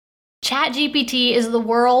ChatGPT is the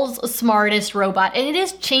world's smartest robot, and it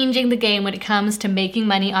is changing the game when it comes to making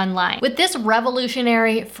money online. With this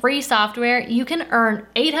revolutionary free software, you can earn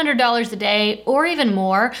 $800 a day or even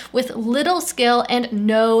more with little skill and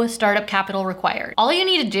no startup capital required. All you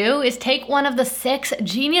need to do is take one of the 6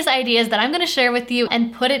 genius ideas that I'm going to share with you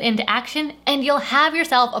and put it into action, and you'll have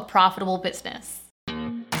yourself a profitable business.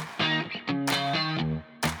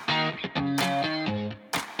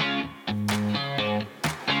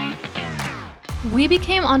 We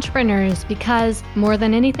became entrepreneurs because, more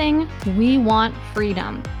than anything, we want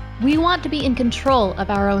freedom. We want to be in control of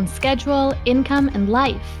our own schedule, income, and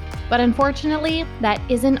life. But unfortunately, that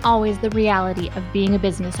isn't always the reality of being a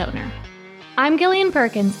business owner. I'm Gillian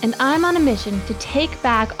Perkins, and I'm on a mission to take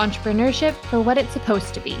back entrepreneurship for what it's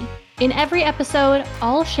supposed to be. In every episode,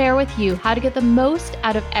 I'll share with you how to get the most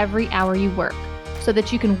out of every hour you work, so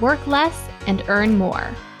that you can work less and earn more.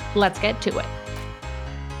 Let's get to it.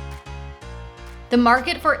 The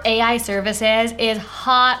market for AI services is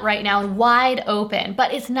hot right now and wide open,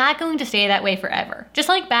 but it's not going to stay that way forever. Just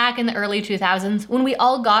like back in the early 2000s, when we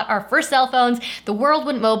all got our first cell phones, the world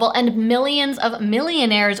went mobile, and millions of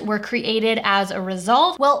millionaires were created as a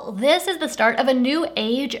result. Well, this is the start of a new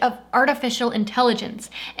age of artificial intelligence.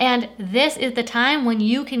 And this is the time when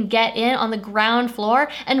you can get in on the ground floor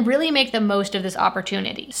and really make the most of this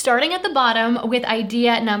opportunity. Starting at the bottom with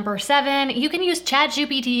idea number 7, you can use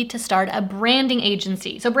ChatGPT to start a branding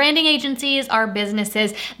agency. So branding agencies are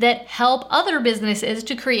businesses that help other businesses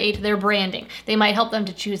to create their branding. They might help them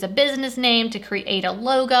to choose a business name, to create a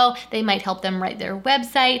logo. They might help them write their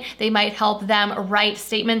website. They might help them write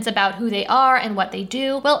statements about who they are and what they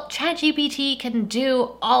do. Well, ChatGPT can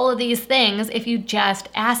do all of these things if you just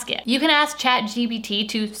ask it. You can ask ChatGPT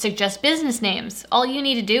to suggest business names. All you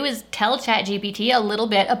need to do is tell ChatGPT a little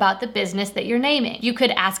bit about the business that you're naming. You could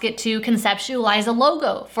ask it to conceptualize a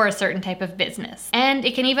logo for a certain type of business. And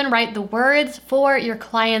it can even write the words for your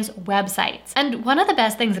clients' websites. And one of the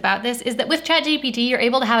best things about this is that with ChatGPT, you're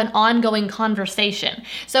able to have an ongoing conversation.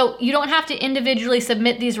 So you don't have to individually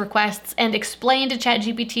submit these requests and explain to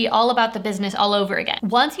ChatGPT all about the business all over again.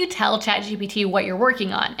 Once you tell ChatGPT what you're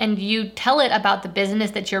working on and you tell it about the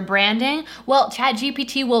business that you're branding, well,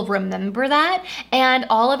 ChatGPT will remember that, and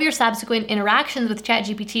all of your subsequent interactions with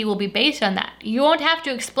ChatGPT will be based on that. You won't have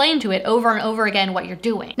to explain to it over and over again what you're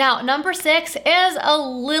doing. Now, number 6 is a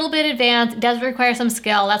little bit advanced. It does require some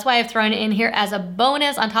skill. That's why I've thrown it in here as a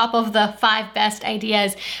bonus on top of the 5 best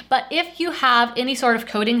ideas. But if you have any sort of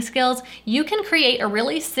coding skills, you can create a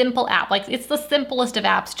really simple app. Like, it's the simplest of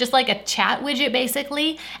apps, just like a chat widget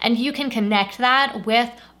basically, and you can connect that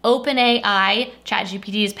with OpenAI,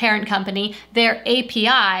 ChatGPT's parent company, their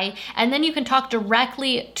API, and then you can talk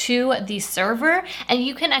directly to the server, and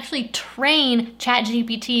you can actually train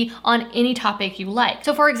ChatGPT on any topic you like.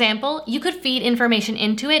 So for example, you could feed information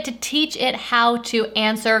into it to teach it how to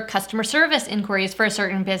answer customer service inquiries for a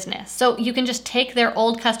certain business. So you can just take their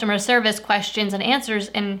old customer service questions and answers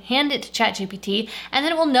and hand it to ChatGPT, and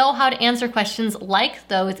then it will know how to answer questions like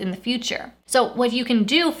those in the future. So what you can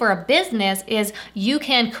do for a business is you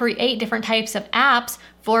can create different types of apps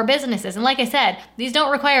for businesses. And like I said, these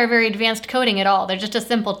don't require very advanced coding at all. They're just a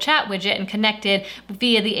simple chat widget and connected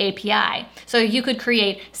via the API. So you could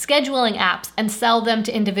create scheduling apps and sell them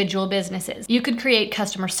to individual businesses. You could create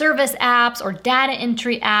customer service apps or data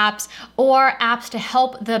entry apps or apps to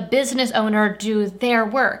help the business owner do their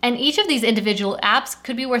work. And each of these individual apps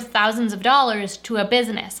could be worth thousands of dollars to a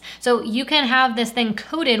business. So you can have this thing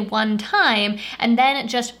coded one time and then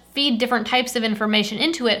just feed different types of information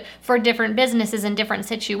into it for different businesses in different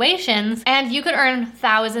situations, and you could earn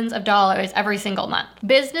thousands of dollars every single month.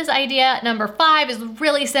 Business idea number 5 is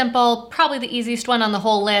really simple, probably the easiest one on the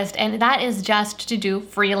whole list, and that is just to do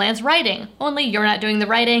freelance writing. Only you're not doing the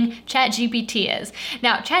writing, ChatGPT is.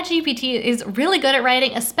 Now, ChatGPT is really good at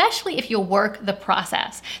writing, especially if you work the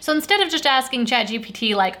process. So instead of just asking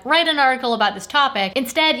ChatGPT, like, write an article about this topic,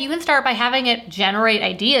 instead you can start by having it generate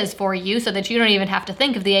ideas for you so that you don't even have to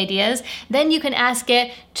think of the ideas. Then you can ask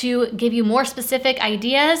it to give you more specific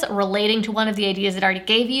ideas relating to one of the ideas it already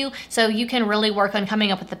gave you, so you can really work on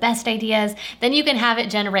coming up with the best ideas. Then you can have it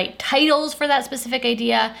generate titles for that specific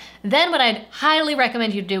idea. Then what I'd highly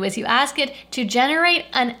recommend you do is you ask it to generate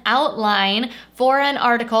an outline for an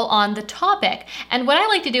article on the topic. And what I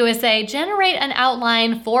like to do is say, generate an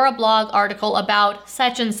outline for a blog article about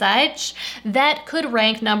such and such that could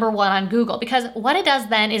rank number 1 on Google. Because what it does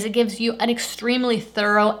then is it gives you an extremely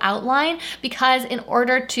thorough outline, because in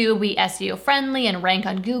order to be SEO friendly and rank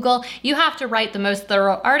on Google, you have to write the most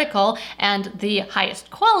thorough article and the highest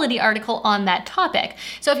quality article on that topic.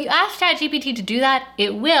 So if you ask ChatGPT to do that,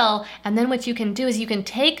 it will. And then what you can do is you can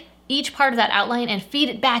take each part of that outline and feed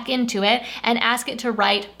it back into it and ask it to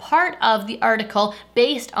write part of the article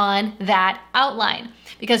based on that outline.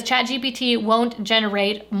 Because ChatGPT won't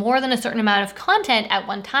generate more than a certain amount of content at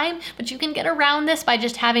one time, but you can get around this by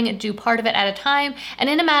just having it do part of it at a time. And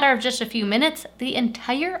in a matter of just a few minutes, the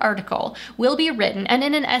entire article will be written and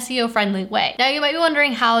in an SEO-friendly way. Now, you might be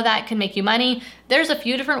wondering how that can make you money. There's a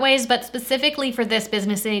few different ways, but specifically for this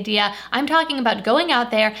business idea, I'm talking about going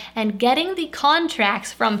out there and getting the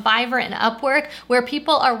contracts from Fiverr and Upwork where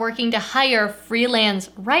people are working to hire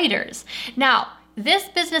freelance writers. Now, this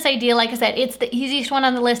business idea, like I said, it's the easiest one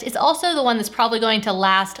on the list. It's also the one that's probably going to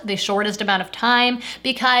last the shortest amount of time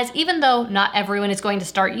because even though not everyone is going to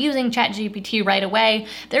start using ChatGPT right away,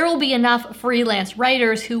 there will be enough freelance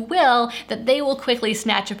writers who will that they will quickly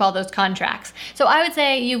snatch up all those contracts. So I would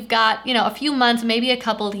say you've got, a few months, maybe a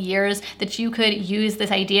couple of years that you could use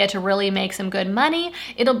this idea to really make some good money.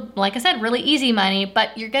 It'll, like I said, really easy money,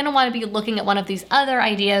 but you're going to want to be looking at one of these other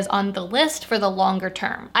ideas on the list for the longer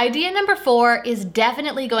term. Idea number 4 is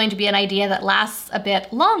definitely going to be an idea that lasts a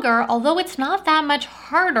bit longer, although it's not that much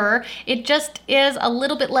harder. It just is a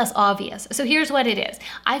little bit less obvious. So here's what it is.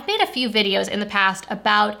 I've made a few videos in the past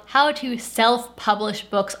about how to self-publish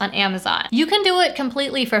books on Amazon. You can do it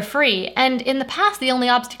completely for free, and in the past, the only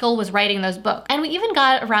obstacle was writing those books. And we even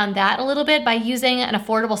got around that a little bit by using an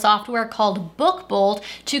affordable software called BookBolt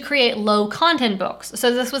to create low content books.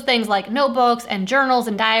 So this was things like notebooks and journals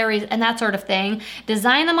and diaries and that sort of thing.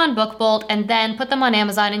 Design them on BookBolt and then put them on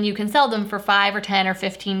Amazon and you can sell them for $5 or $10 or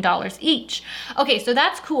 $15 each. Okay, so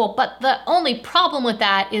that's cool, but the only problem with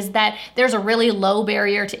that is that there's a really low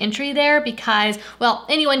barrier to entry there because, well,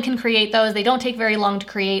 anyone can create those. They don't take very long to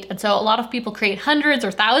create, and so a lot of people create hundreds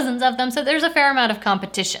or thousands of them, so there's a fair amount of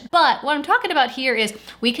competition. But what I'm talking about here is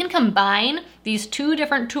we can combine these two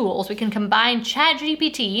different tools. We can combine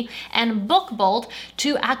ChatGPT and BookBolt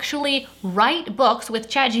to actually write books with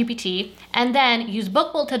ChatGPT and then use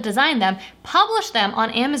BookBolt to design them, publish them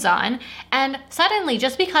on Amazon, and suddenly,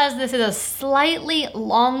 just because this is a slightly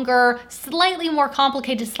longer, slightly more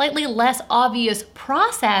complicated, slightly less obvious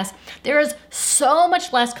process, there is so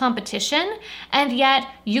much less competition, and yet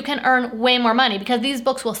you can earn way more money because these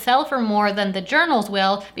books will sell for more than the journals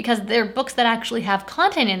will because they're books that actually have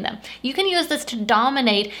content in them. You can use this to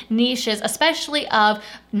dominate niches, especially of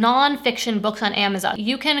nonfiction books on Amazon.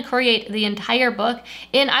 You can create the entire book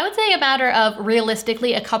in, I would say, a matter of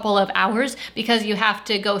realistically a couple of hours because you have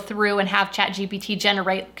to go through and have ChatGPT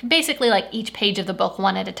generate basically like each page of the book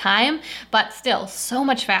one at a time, but still so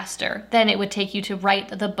much faster than it would take you to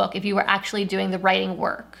write the book if you were actually doing the writing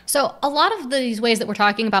work. So a lot of these ways that we're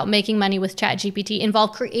talking about making money with ChatGPT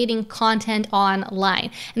involve creating content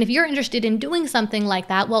online. And if you're interested in doing something like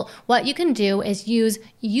that, well, what you can do is use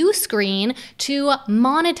Uscreen to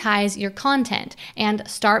monetize your content and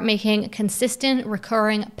start making consistent,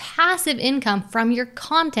 recurring, passive income from your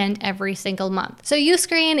content every single month. So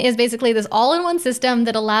Uscreen is basically this all-in-one system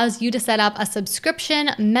that allows you to set up a subscription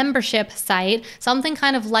membership site, something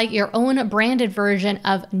kind of like your own branded version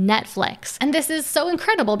of Netflix. And this is so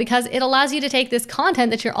incredible because it allows you to take this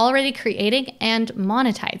content that you're already creating and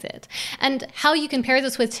monetize it. And how you can pair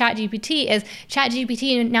this with ChatGPT is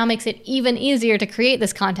ChatGPT now makes it even easier to create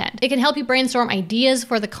this content. It can help you brainstorm ideas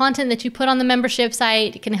for the content that you put on the membership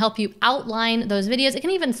site. It can help you outline those videos. It can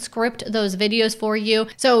even script those videos for you.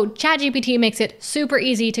 So ChatGPT makes it super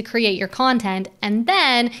easy to create your content, and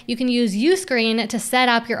then you can use Uscreen to set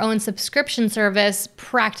up your own subscription service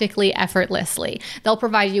practically effortlessly. They'll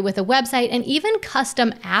provide you with a website and even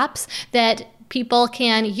custom apps that people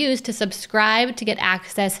can use to subscribe to get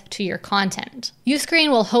access to your content. Uscreen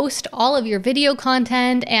will host all of your video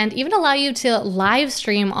content and even allow you to live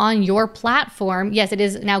stream on your platform. Yes, it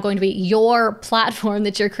is now going to be your platform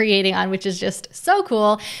that you're creating on, which is just so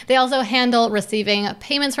cool. They also handle receiving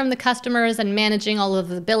payments from the customers and managing all of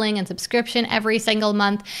the billing and subscription every single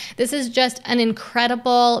month. This is just an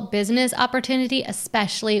incredible business opportunity,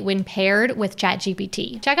 especially when paired with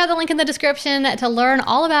ChatGPT. Check out the link in the description to learn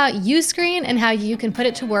all about Uscreen and how you can put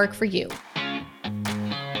it to work for you.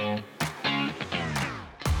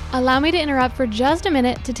 Allow me to interrupt for just a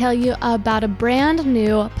minute to tell you about a brand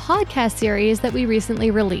new podcast series that we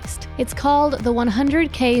recently released. It's called The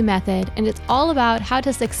 100K Method, and it's all about how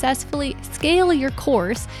to successfully scale your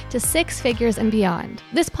course to 6 figures and beyond.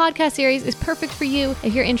 This podcast series is perfect for you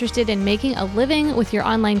if you're interested in making a living with your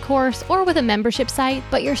online course or with a membership site,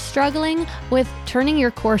 but you're struggling with turning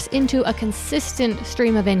your course into a consistent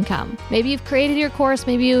stream of income. Maybe you've created your course,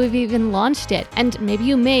 maybe you've even launched it, and maybe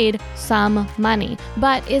you made some money,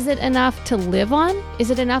 but is is it enough to live on? Is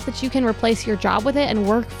it enough that you can replace your job with it and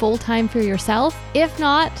work full-time for yourself? If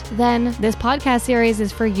not, then this podcast series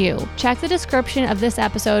is for you. Check the description of this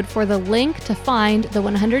episode for the link to find the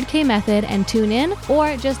 100K method and tune in,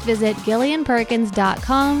 or just visit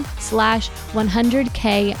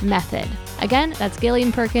gillianperkins.com/100K method. Again, that's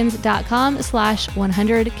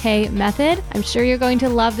gillianperkins.com/100K method. I'm sure you're going to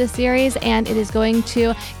love this series, and it is going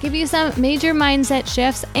to give you some major mindset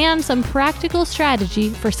shifts and some practical strategy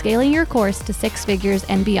for scaling your course to 6 figures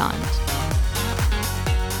and beyond.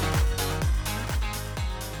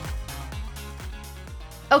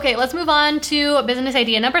 Okay, let's move on to business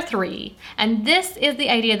idea number 3. And this is the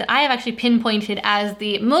idea that I have actually pinpointed as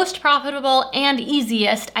the most profitable and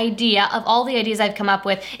easiest idea of all the ideas I've come up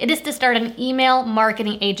with. It is to start an email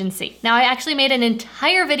marketing agency. Now, I actually made an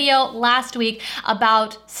entire video last week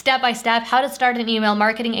about step-by-step how to start an email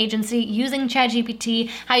marketing agency using ChatGPT,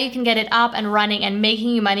 how you can get it up and running and making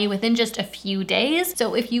you money within just a few days.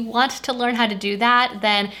 So if you want to learn how to do that,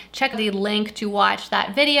 then check the link to watch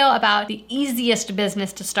that video about the easiest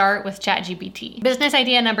business to start with ChatGPT. Business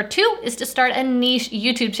idea number 2 is to start a niche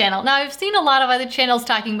YouTube channel. Now, I've seen a lot of other channels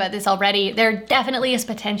talking about this already. There definitely is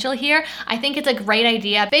potential here. I think it's a great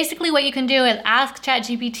idea. Basically, what you can do is ask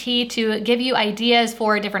ChatGPT to give you ideas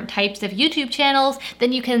for different types of YouTube channels.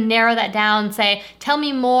 Then you can narrow that down, say, tell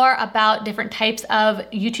me more about different types of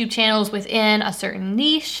YouTube channels within a certain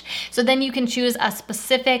niche. So then you can choose a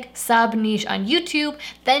specific sub niche on YouTube.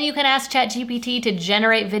 Then you can ask ChatGPT to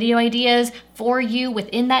generate video ideas for you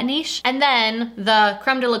within that niche. And then the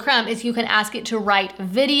creme de la creme is you can ask it to write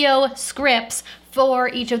video scripts for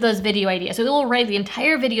each of those video ideas. So it will write the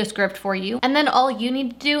entire video script for you. And then all you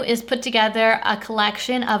need to do is put together a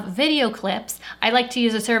collection of video clips. I like to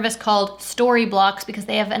use a service called Storyblocks because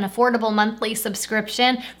they have an affordable monthly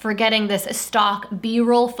subscription for getting this stock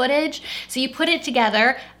B-roll footage. So you put it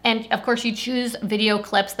together, and of course you choose video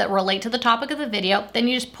clips that relate to the topic of the video. Then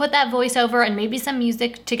you just put that voiceover and maybe some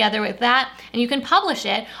music together with that, and you can publish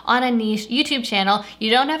it on a niche YouTube channel.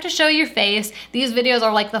 You don't have to show your face. These videos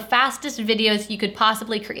are like the fastest videos you could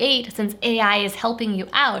possibly create since AI is helping you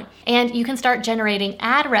out. And you can start generating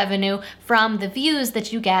ad revenue from the views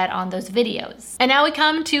that you get on those videos. And now we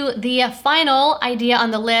come to the final idea on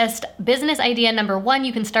the list. Business idea number 1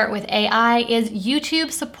 you can start with AI is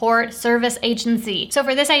YouTube support service agency. So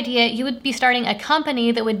for this idea, you would be starting a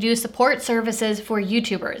company that would do support services for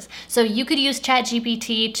YouTubers. So you could use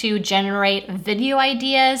ChatGPT to generate video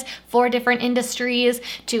ideas for different industries,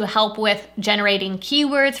 to help with generating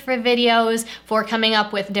keywords for videos, for coming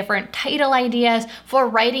up with different title ideas, for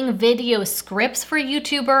writing video scripts for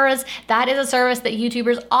YouTubers. That is a service that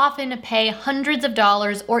YouTubers often pay hundreds of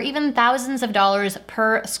dollars or even thousands of dollars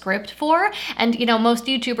per script for. And most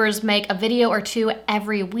YouTubers make a video or 2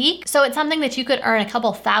 every week. So it's something that you could earn a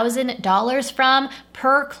couple $1,000 from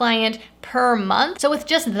per client per month. So with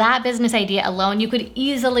just that business idea alone, you could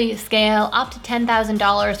easily scale up to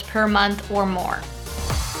 $10,000 per month or more.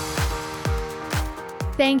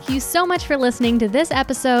 Thank you so much for listening to this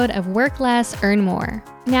episode of Work Less, Earn More.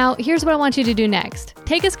 Now, here's what I want you to do next.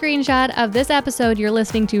 Take a screenshot of this episode you're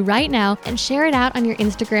listening to right now and share it out on your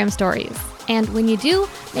Instagram stories. And when you do,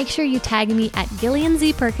 make sure you tag me at Gillian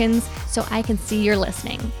Z. Perkins so I can see you're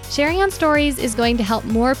listening. Sharing on stories is going to help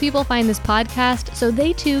more people find this podcast so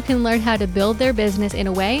they too can learn how to build their business in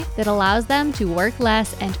a way that allows them to work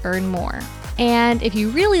less and earn more. And if you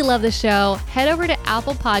really love the show, head over to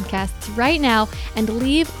Apple Podcasts right now and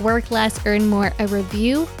leave Work Less, Earn More a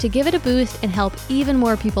review to give it a boost and help even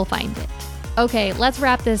more people find it. Okay, let's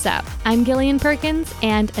wrap this up. I'm Gillian Perkins,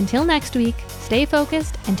 and until next week, stay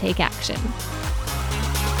focused and take action.